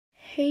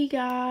Hey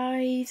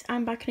guys,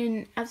 I'm back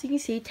in. As you can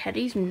see,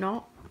 Teddy's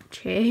not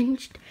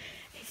changed.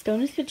 He's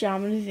done his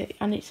pajamas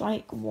and it's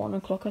like 1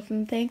 o'clock or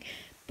something,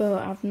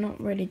 but I've not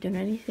really done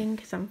anything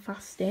because I'm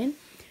fasting.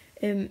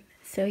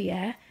 So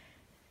yeah.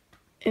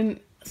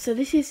 So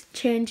this is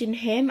changing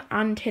him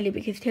and Tilly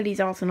because Tilly's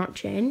also not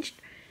changed.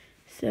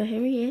 So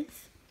here he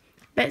is.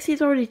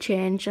 Betsy's already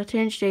changed. I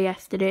changed her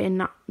yesterday in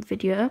that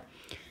video.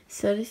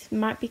 So this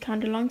might be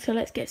kind of long, so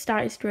let's get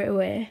started straight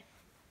away.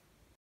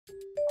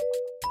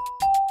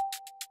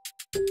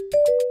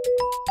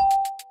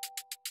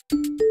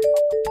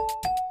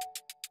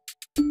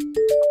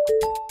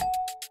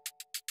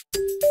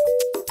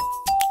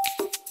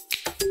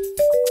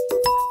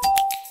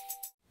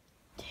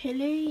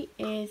 Tilly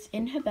is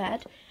in her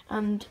bed,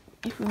 and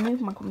if we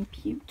move my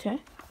computer,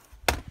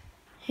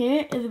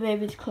 here are the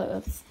baby's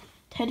clothes.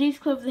 Teddy's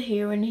clothes are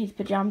here and his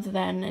pyjamas are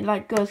there, and it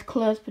like goes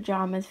clothes,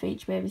 pyjamas for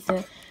each baby.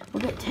 So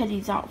we'll get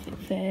Teddy's outfit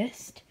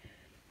first.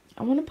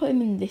 I want to put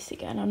him in this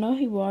again. I know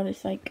he wore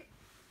this like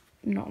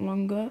not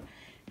long ago,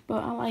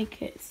 but I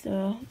like it,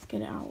 so let's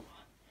get it out.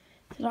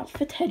 So that's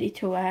for Teddy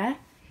to wear.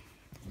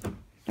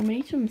 And we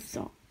need some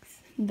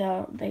socks,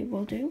 though they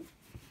will do.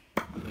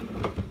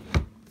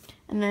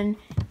 And then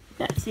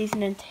Betsy's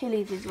and then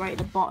Tilly's is right at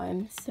the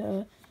bottom,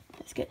 so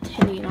let's get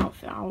Tilly an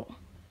outfit out.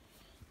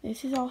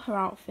 This is all her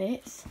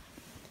outfits.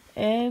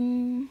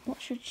 What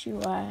should she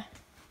wear?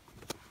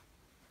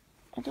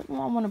 I don't know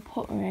what I want to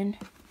put her in.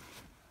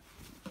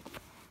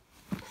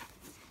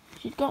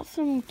 She's got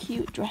some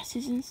cute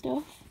dresses and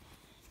stuff,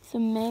 so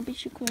maybe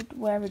she could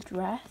wear a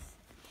dress.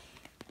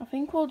 I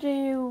think we'll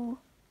do...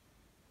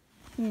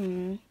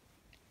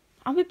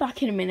 I'll be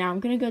back in a minute. I'm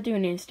going to go do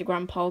an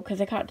Instagram poll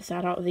because I can't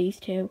decide out of these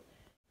two.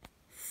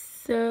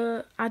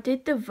 So I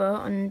did the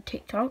vote on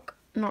TikTok,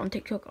 not on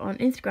TikTok, on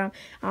Instagram,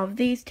 of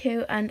these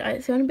two, and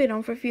it's only been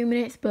on for a few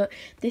minutes, but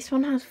this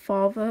one has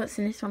 4 votes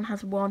and this one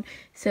has 1.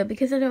 So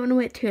because I don't want to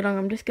wait too long,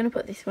 I'm just going to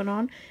put this one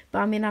on. But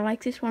I mean, I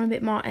like this one a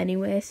bit more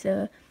anyway,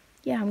 so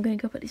yeah, I'm going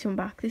to go put this one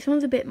back. This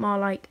one's a bit more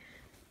like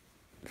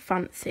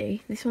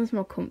fancy. This one's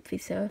more comfy,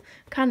 so I'm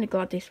kind of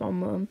glad this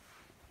one won.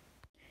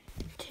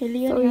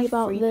 Tilly only has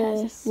 3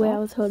 pairs of socks. Where I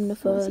was holding the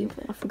phone,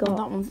 I forgot. Oh,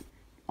 that one's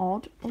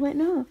odd. Oh wait,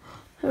 no.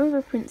 Her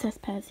other princess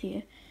pairs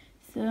here.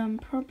 So I'm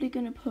probably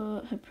going to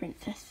put her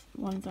princess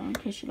ones on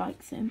because she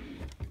likes them.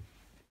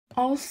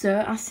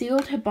 Also, I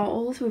sealed her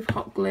bottles with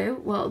hot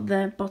glue. Well,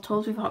 the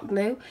bottles with hot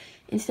glue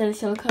instead of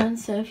silicone.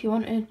 So if you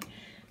want a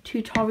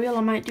tutorial,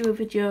 I might do a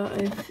video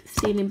of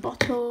sealing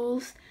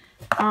bottles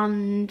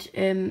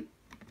and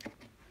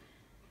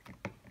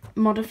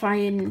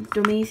modifying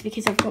dummies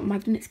because I've got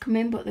magnets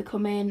coming, but they're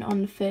coming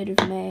on the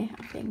 3rd of May,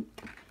 I think.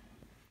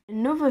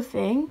 Another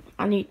thing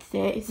I need to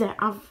say is that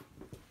I've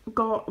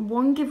got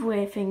one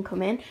giveaway thing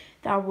coming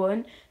that I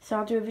won, so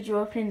I'll do a video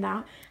opening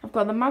that. I've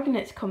got the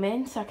magnets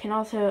coming, so I can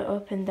also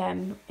open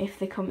them if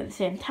they come at the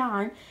same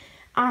time.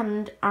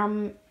 And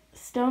I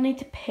still need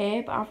to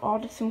pay, but I've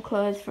ordered some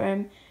clothes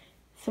from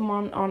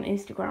someone on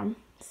Instagram,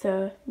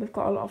 so we've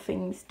got a lot of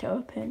things to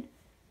open.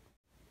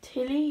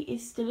 Tilly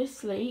is still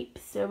asleep,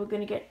 so we're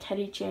going to get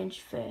Teddy changed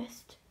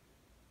first.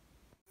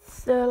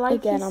 So like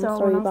Again, you I'm saw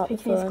sorry when I was about the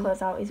picking his phone.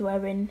 clothes out, he's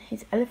wearing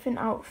his elephant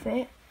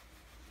outfit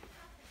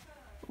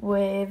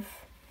with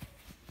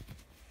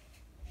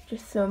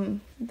just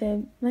some,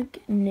 they're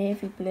like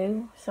navy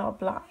blue, sort of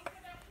black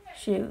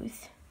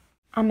shoes.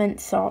 I meant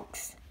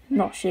socks,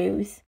 not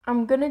shoes.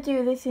 I'm going to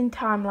do this in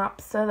time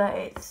lapse so that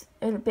it's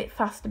a bit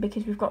faster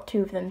because we've got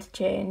 2 of them to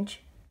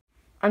change.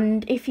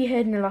 And if you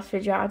heard in the last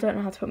video, I don't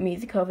know how to put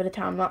music over the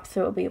time lapse, so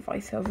it'll be a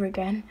voiceover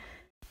again.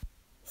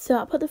 So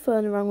I put the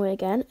phone the wrong way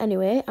again.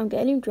 Anyway, I'm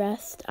getting him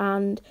dressed,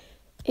 and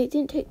it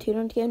didn't take too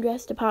long to get him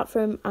dressed, apart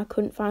from I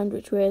couldn't find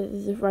which way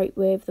is the right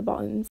way of the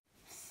bottoms.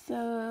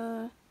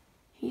 So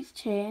he's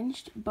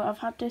changed, but I've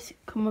had to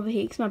come over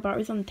here because my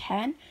battery's on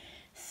 10.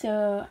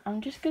 So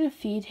I'm just going to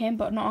feed him,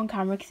 but not on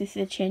camera because this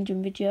is a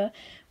changing video,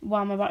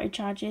 while my battery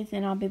charges,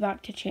 and I'll be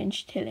back to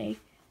change Tilly.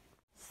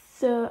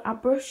 So I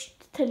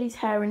brushed Tilly's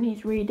hair and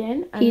he's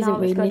reading, and He's now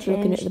not let's reading, go he's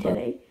looking change at the book.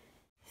 Tilly.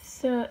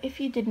 So if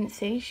you didn't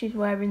see, she's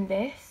wearing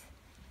this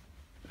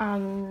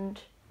and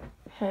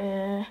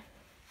her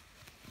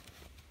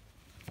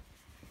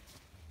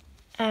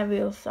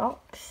Ariel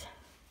socks.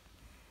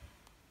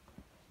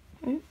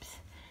 Oops.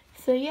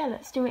 So yeah,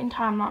 let's do it in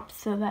time lapse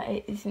so that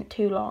it isn't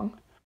too long.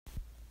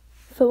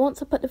 For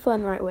once I put the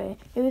phone the right way,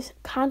 it was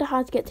kind of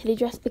hard to get Tilly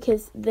dressed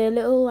because the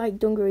little like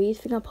dungarees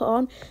thing I put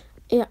on,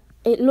 it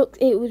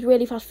was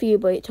really fast for you,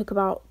 but it took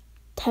about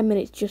 10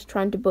 minutes just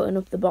trying to button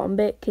up the bottom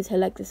bit because her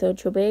legs are so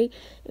chubby.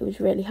 It was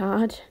really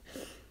hard.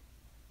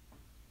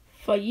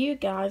 For you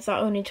guys, that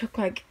only took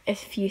like a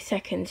few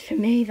seconds. For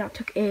me, that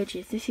took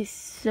ages. This is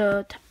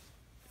so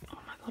oh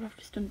my god, I've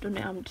just undone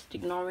it. I'm just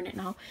ignoring it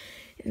now.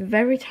 It's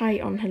very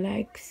tight on her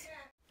legs.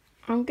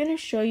 I'm going to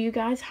show you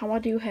guys how I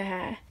do her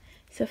hair.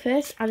 So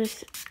first, I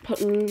just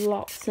put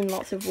lots and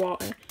lots of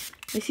water.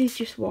 This is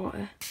just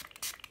water.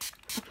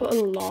 I put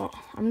a lot.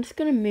 I'm just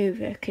going to move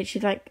her because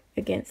she's like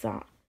against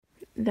that.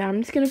 Then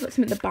I'm just going to put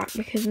some at the back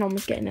because no one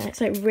was getting it.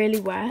 It's like really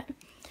wet.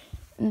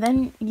 And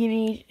then you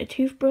need a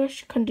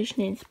toothbrush,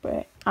 conditioning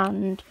spray,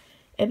 and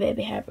a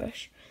baby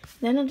hairbrush.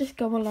 Then I'll just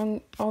go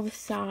along all the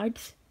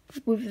sides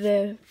with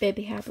the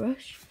baby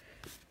hairbrush.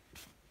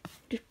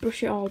 Just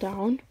brush it all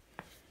down.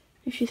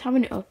 If she's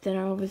having it up, then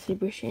I'll obviously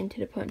brush it into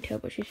the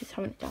ponytail, but she's just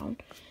having it down.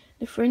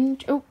 The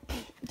fringe,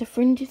 the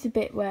fringe is the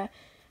bit where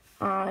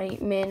I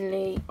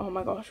mainly, oh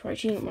my gosh, right,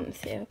 she didn't want to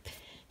sit up,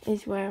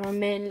 is where I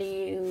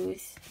mainly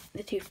use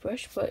the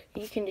toothbrush, but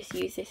you can just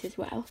use this as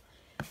well.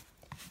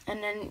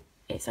 And then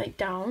it's like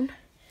down.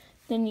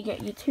 Then you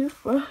get your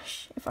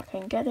toothbrush, if I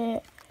can get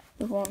it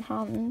with one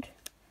hand.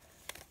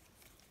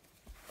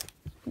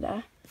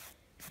 There.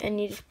 And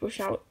you just brush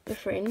out the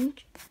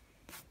fringe.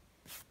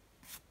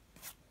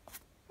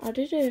 I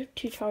did a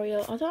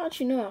tutorial, I don't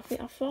actually know, I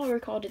thought I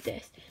recorded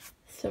this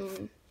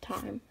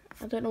sometime.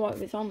 I don't know what it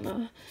was on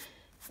though.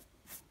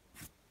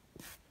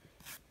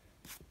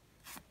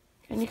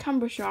 And you can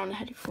brush around the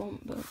head if you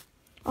want, but...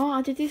 Oh,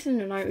 I did this in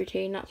the night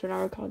routine, that's when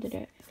I recorded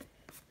it.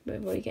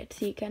 But you get to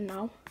see again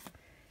now.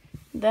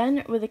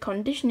 Then, with the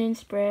conditioning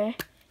spray,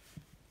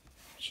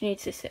 she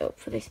needs to sit up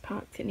for this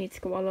part because it needs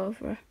to go all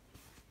over her.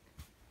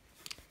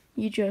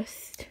 You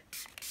just...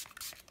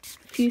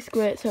 a few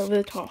squirts over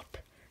the top,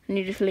 and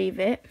you just leave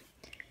it.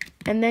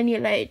 And then you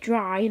let it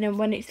dry, and then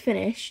when it's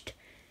finished,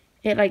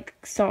 it like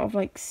sort of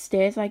like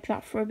stays like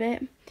that for a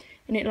bit.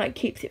 And it like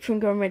keeps it from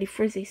going really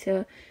frizzy,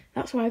 so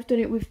that's why I've done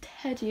it with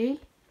Teddy.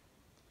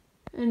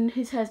 And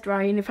his hair's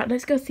drying. In fact,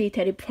 let's go see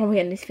Teddy before we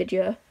end this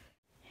video.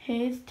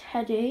 Here's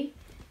Teddy,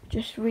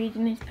 just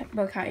reading his paper.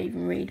 Well, I can't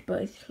even read, but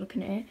he's just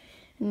looking at it.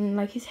 And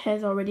like his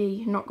hair's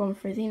already not gone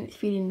frizzy and it's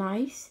feeling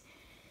nice.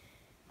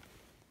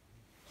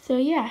 So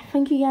yeah,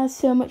 thank you guys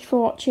so much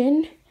for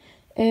watching.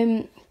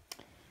 Well,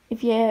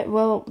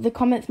 the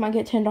comments might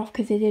get turned off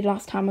because they did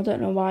last time. I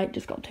don't know why it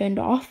just got turned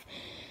off.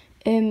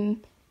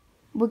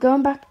 We're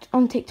going back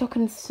on TikTok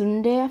on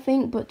Sunday, I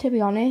think, but to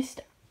be honest,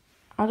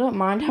 I don't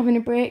mind having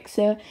a break,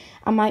 so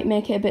I might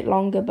make it a bit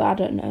longer, but I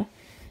don't know.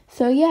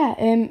 So yeah,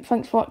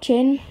 thanks for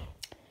watching.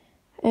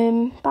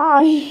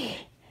 Bye.